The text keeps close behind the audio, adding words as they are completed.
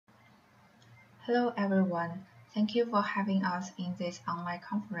Hello everyone. Thank you for having us in this online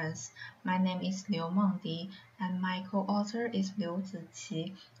conference. My name is Mengdi and my co-author is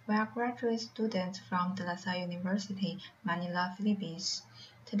Ziqi. We are graduate students from the Salle University, Manila, Philippines.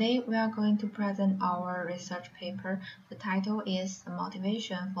 Today we are going to present our research paper. The title is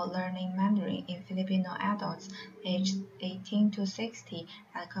Motivation for Learning Mandarin in Filipino Adults aged 18 to 60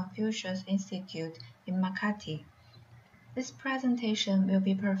 at Confucius Institute in Makati. This presentation will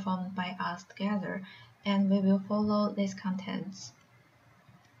be performed by us together, and we will follow these contents.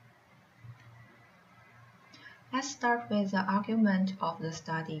 Let's start with the argument of the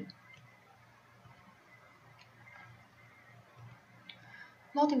study.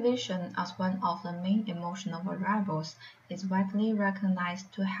 Motivation as one of the main emotional variables is widely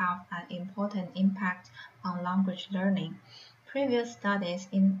recognized to have an important impact on language learning. Previous studies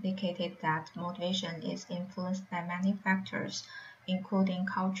indicated that motivation is influenced by many factors, including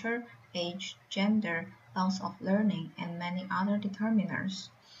culture, age, gender, length of learning, and many other determinants.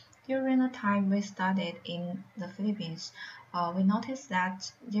 During the time we studied in the Philippines, we noticed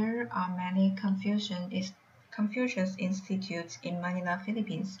that there are many Confucius institutes in Manila,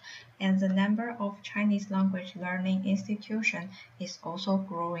 Philippines, and the number of Chinese language learning institutions is also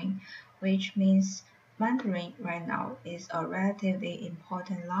growing, which means Mandarin right now is a relatively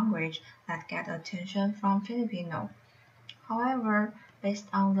important language that gets attention from Filipino. However, based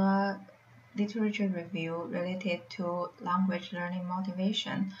on the literature review related to language learning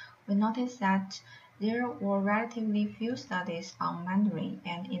motivation, we noticed that there were relatively few studies on Mandarin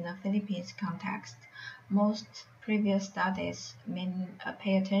and in the Philippines context. Most previous studies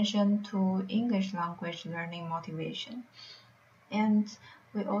pay attention to English language learning motivation. And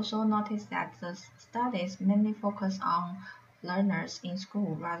we also noticed that the studies mainly focus on learners in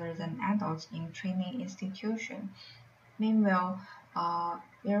school rather than adults in training institutions. Meanwhile,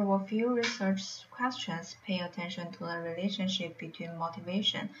 there were few research questions pay attention to the relationship between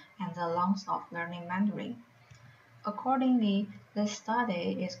motivation and the length of learning Mandarin. Accordingly, this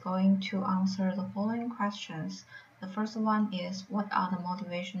study is going to answer the following questions. The first one is, what are the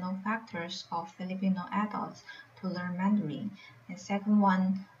motivational factors of Filipino adults to learn Mandarin? And second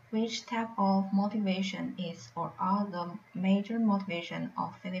one, which type of motivation is or are the major motivation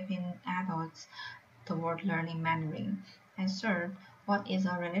of Filipino adults toward learning Mandarin? And third, what is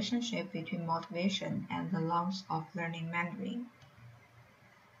the relationship between motivation and the length of learning Mandarin?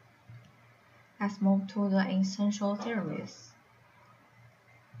 Let's move to the essential theories.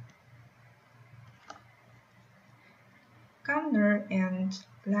 Gardner and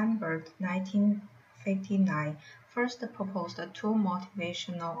Lambert, 1959, first proposed two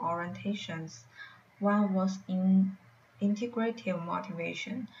motivational orientations. One was integrative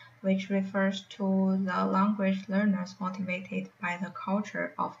motivation, which refers to the language learners motivated by the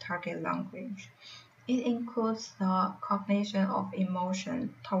culture of target language. It includes the cognition of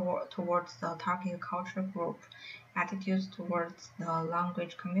emotion towards the target culture group, attitudes towards the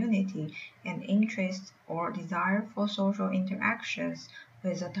language community, and interest or desire for social interactions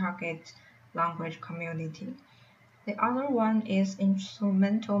with the target language community. The other one is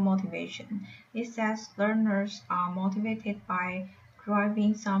instrumental motivation. It says learners are motivated by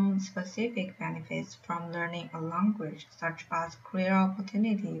deriving some specific benefits from learning a language, such as career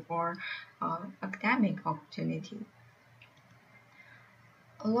opportunity or academic opportunity.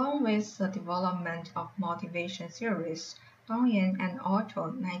 Along with the development of motivation theories, Dongyan and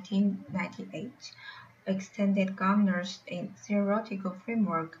Otto, 1998, extended Gardner's theoretical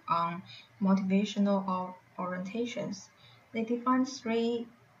framework on motivational orientations. They defined three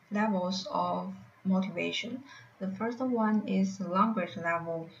levels of motivation. The first one is the language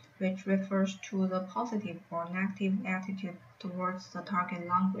level, which refers to the positive or negative attitude towards the target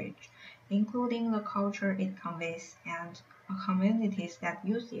language, including the culture it conveys and communities that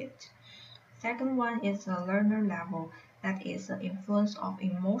use it. Second one is the learner level, that is the influence of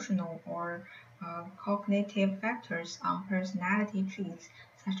emotional or cognitive factors on personality traits,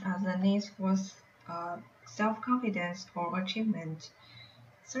 such as the need for self-confidence or achievement.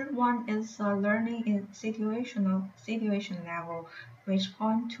 Third one is the learning in situation level, which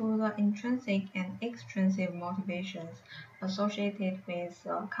point to the intrinsic and extrinsic motivations associated with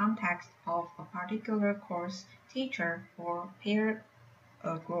the context of a particular course, teacher, or peer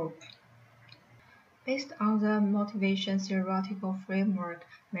group. Based on the motivation theoretical framework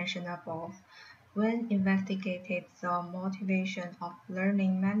mentioned above, when investigated the motivation of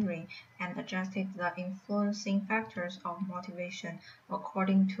learning Mandarin and adjusted the influencing factors of motivation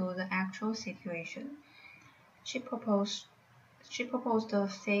according to the actual situation. She proposed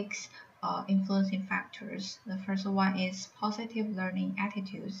 6 influencing factors. The first one is positive learning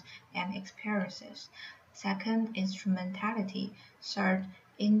attitudes and experiences. Second, instrumentality. Third,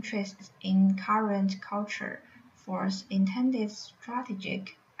 interest in current culture. Fourth, intended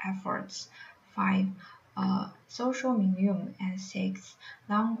strategic efforts. Five, social milieu. And six,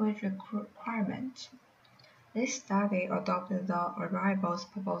 language requirement. This study adopted the arrivals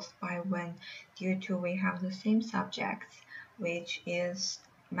proposed by Wen due to we have the same subjects, which is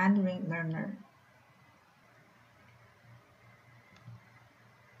Mandarin learner.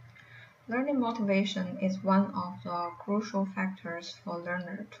 Learning motivation is one of the crucial factors for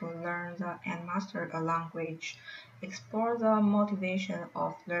learner to learn and master a language. Explore the motivation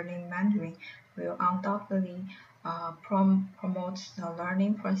of learning Mandarin will undoubtedly promote the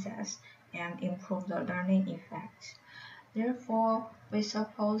learning process and improve the learning effect. Therefore, we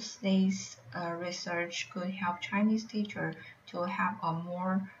suppose this research could help Chinese teachers to have a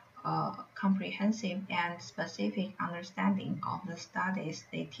more comprehensive and specific understanding of the studies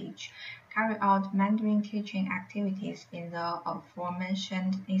they teach, carry out Mandarin teaching activities in the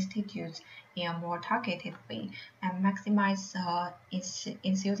aforementioned institutes in a more targeted way, and maximize the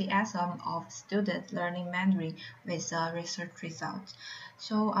enthusiasm of students learning Mandarin with research results,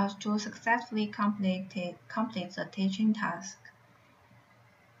 so as to successfully complete the teaching task.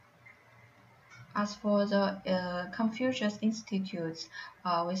 As for the Confucius Institutes,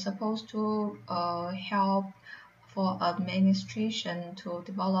 we're supposed to help for administration to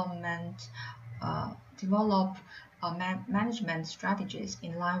develop management strategies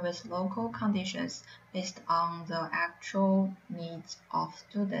in line with local conditions based on the actual needs of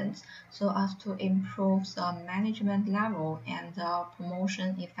students, so as to improve the management level and the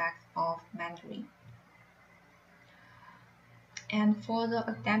promotion effect of Mandarin. And for the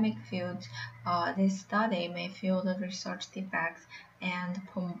academic field, this study may fill the research defects and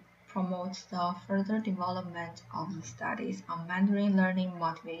promote the further development of the studies on Mandarin learning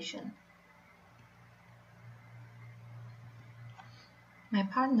motivation. My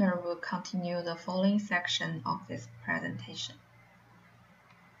partner will continue the following section of this presentation.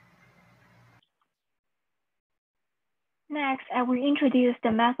 Next, I will introduce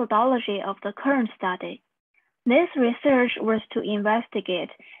the methodology of the current study. This research was to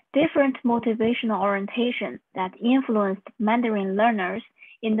investigate different motivational orientations that influenced Mandarin learners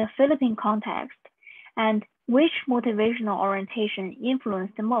in the Philippine context, and which motivational orientation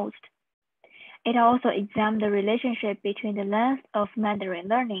influenced the most. It also examined the relationship between the length of Mandarin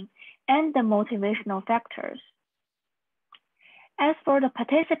learning and the motivational factors. As for the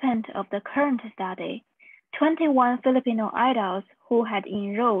participants of the current study, 21 Filipino adults who had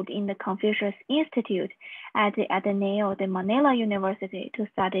enrolled in the Confucius Institute at the Ateneo de Manila University to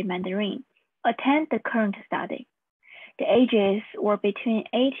study Mandarin attend the current study. The ages were between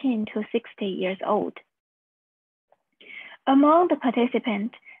 18 to 60 years old. Among the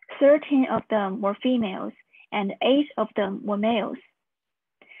participants, 13 of them were females and 8 of them were males.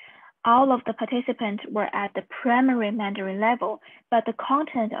 All of the participants were at the primary Mandarin level, but the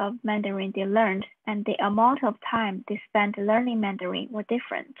content of Mandarin they learned and the amount of time they spent learning Mandarin were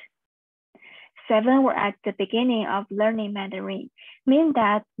different. 7 were at the beginning of learning Mandarin, meaning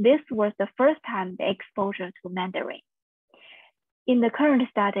that this was the first time the exposure to Mandarin. In the current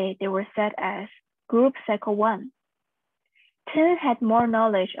study, they were set as Group Cycle 1. 10 had more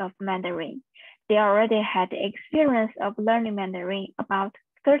knowledge of Mandarin. They already had the experience of learning Mandarin about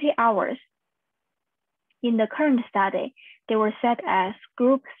 30 hours. In the current study, they were set as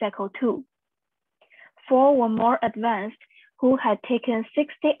Group Cycle 2. 4 were more advanced, who had taken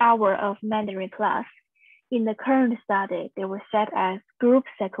 60 hours of Mandarin class. In the current study, they were set as Group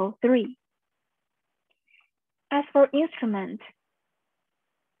Cycle 3. As for instrument,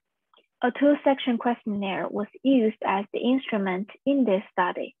 a 2-section questionnaire was used as the instrument in this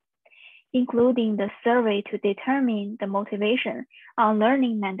study, including the survey to determine the motivation on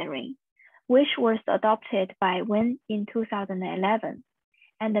learning Mandarin, which was adopted by Wen in 2011,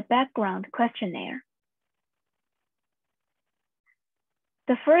 and the background questionnaire.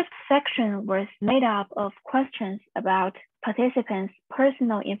 The first section was made up of questions about participants'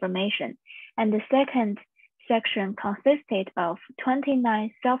 personal information, and the second section consisted of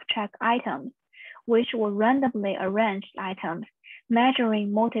 29 self-check items, which were randomly arranged items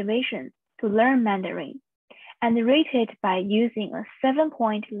measuring motivation to learn Mandarin, and rated by using a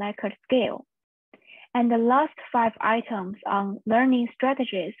 7-point Likert scale. And the last 5 items on learning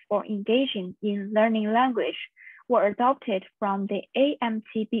strategies for engaging in learning language were adopted from the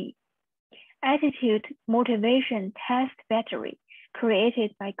AMTB, Attitude Motivation Test Battery,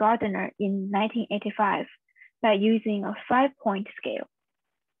 created by Gardner in 1985 by using a 5-point scale.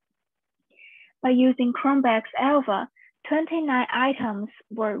 By using Cronbach's alpha, 29 items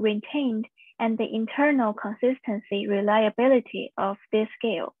were retained, and the internal consistency reliability of this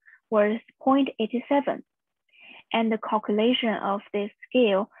scale was 0.87. And the calculation of this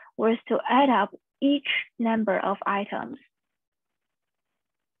scale was to add up each number of items.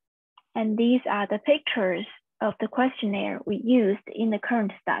 And these are the pictures of the questionnaire we used in the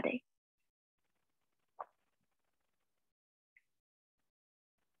current study.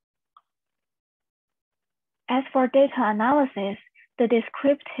 As for data analysis, the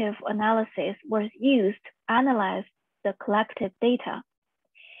descriptive analysis was used to analyze the collected data.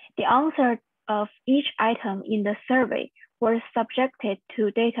 The answer of each item in the survey was subjected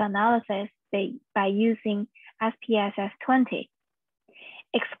to data analysis by using SPSS 20.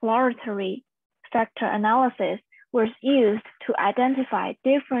 Exploratory factor analysis was used to identify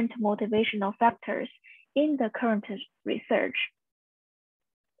different motivational factors in the current research.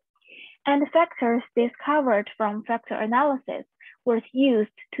 And factors discovered from factor analysis was used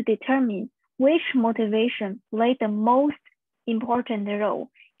to determine which motivation played the most important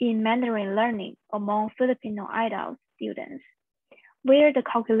role in Mandarin learning among Filipino adult students, where the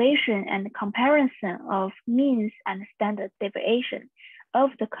calculation and comparison of means and standard deviation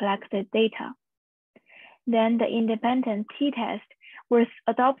of the collected data. Then the independent t-test was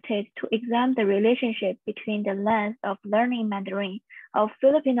adopted to examine the relationship between the length of learning Mandarin of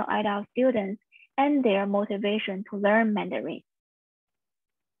Filipino adult students and their motivation to learn Mandarin.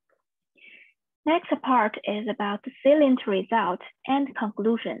 Next part is about the salient results and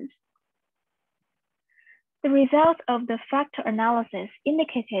conclusions. The results of the factor analysis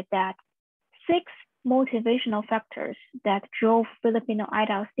indicated that 6 motivational factors that drove Filipino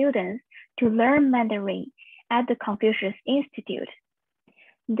adult students to learn Mandarin at the Confucius Institute.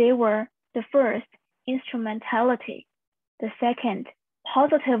 They were the first, instrumentality; the second,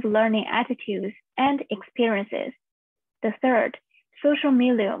 positive learning attitudes and experiences; the third, social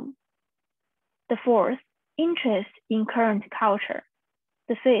milieu; the fourth, interest in current culture;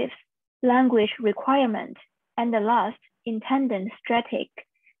 the fifth, language requirement; and the last, intended strategic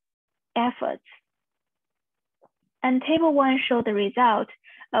efforts. And table 1 showed the result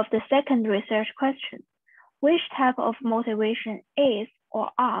of the second research question. Which type of motivation is or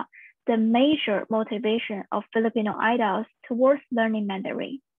are the major motivation of Filipino adults towards learning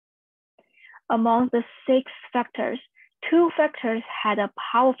Mandarin? Among the 6 factors, 2 factors had a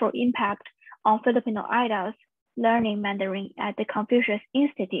powerful impact on Filipino adults learning Mandarin at the Confucius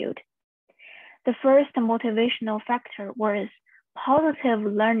Institute. The first motivational factor was positive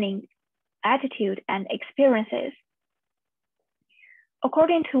learning attitude and experiences.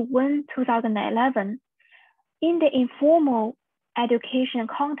 According to Wen 2011, in the informal education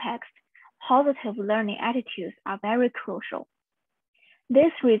context, positive learning attitudes are very crucial.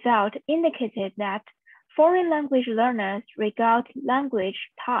 This result indicated that foreign language learners regard language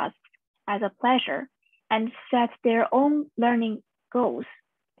tasks as a pleasure and set their own learning goals,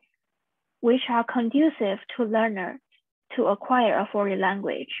 which are conducive to learners to acquire a foreign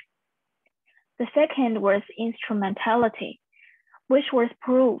language. The second was instrumentality, which was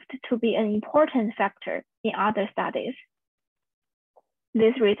proved to be an important factor in other studies.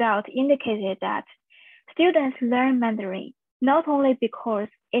 This result indicated that students learn Mandarin not only because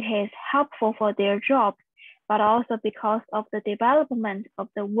it is helpful for their job, but also because of the development of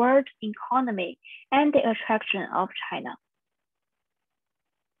the world economy and the attraction of China.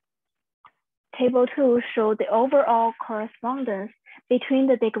 Table 2 showed the overall correspondence between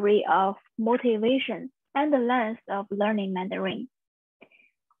the degree of motivation and the length of learning Mandarin.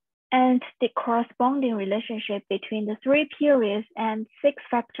 And the corresponding relationship between the 3 periods and 6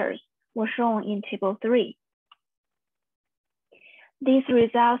 factors were shown in Table 3. These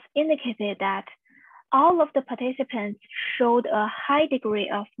results indicated that all of the participants showed a high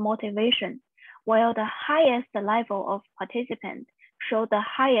degree of motivation, while the highest level of participants showed the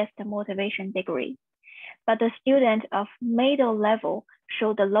highest motivation degree, but the student of middle level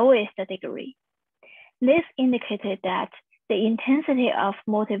showed the lowest degree. This indicated that the intensity of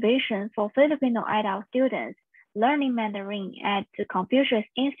motivation for Filipino adult students learning Mandarin at the Confucius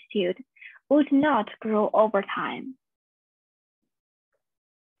Institute would not grow over time.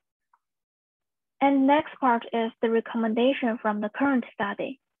 And next part is the recommendation from the current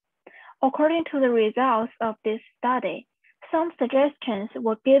study. According to the results of this study, some suggestions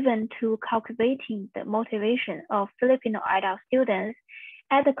were given to cultivating the motivation of Filipino adult students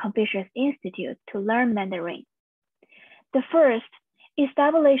at the Confucius Institute to learn Mandarin. The first,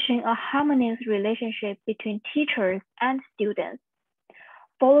 establishing a harmonious relationship between teachers and students,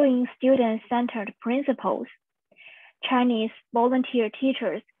 following student-centered principles. Chinese volunteer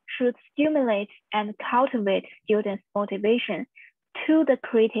teachers should stimulate and cultivate students' motivation to the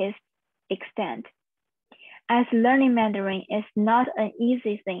greatest extent. As learning Mandarin is not an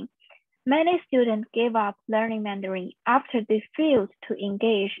easy thing, many students give up learning Mandarin after they failed to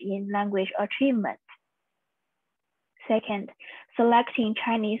engage in language achievement. Second, selecting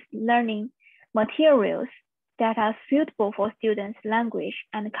Chinese learning materials that are suitable for students' language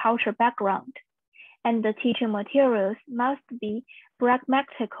and culture background. And the teaching materials must be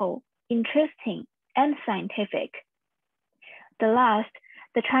pragmatical, interesting, and scientific. The last,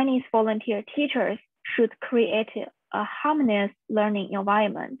 the Chinese volunteer teachers should create a harmonious learning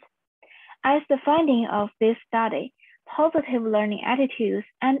environment. As the finding of this study, positive learning attitudes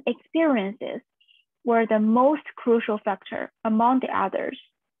and experiences were the most crucial factor among the others.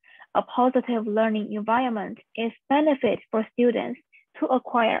 A positive learning environment is benefit for students to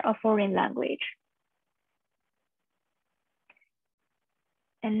acquire a foreign language.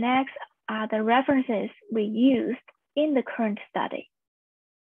 And next are the references we used in the current study.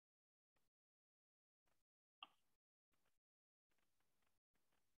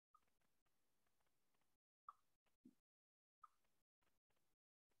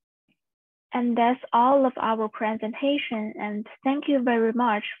 And that's all of our presentation, and thank you very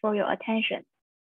much for your attention.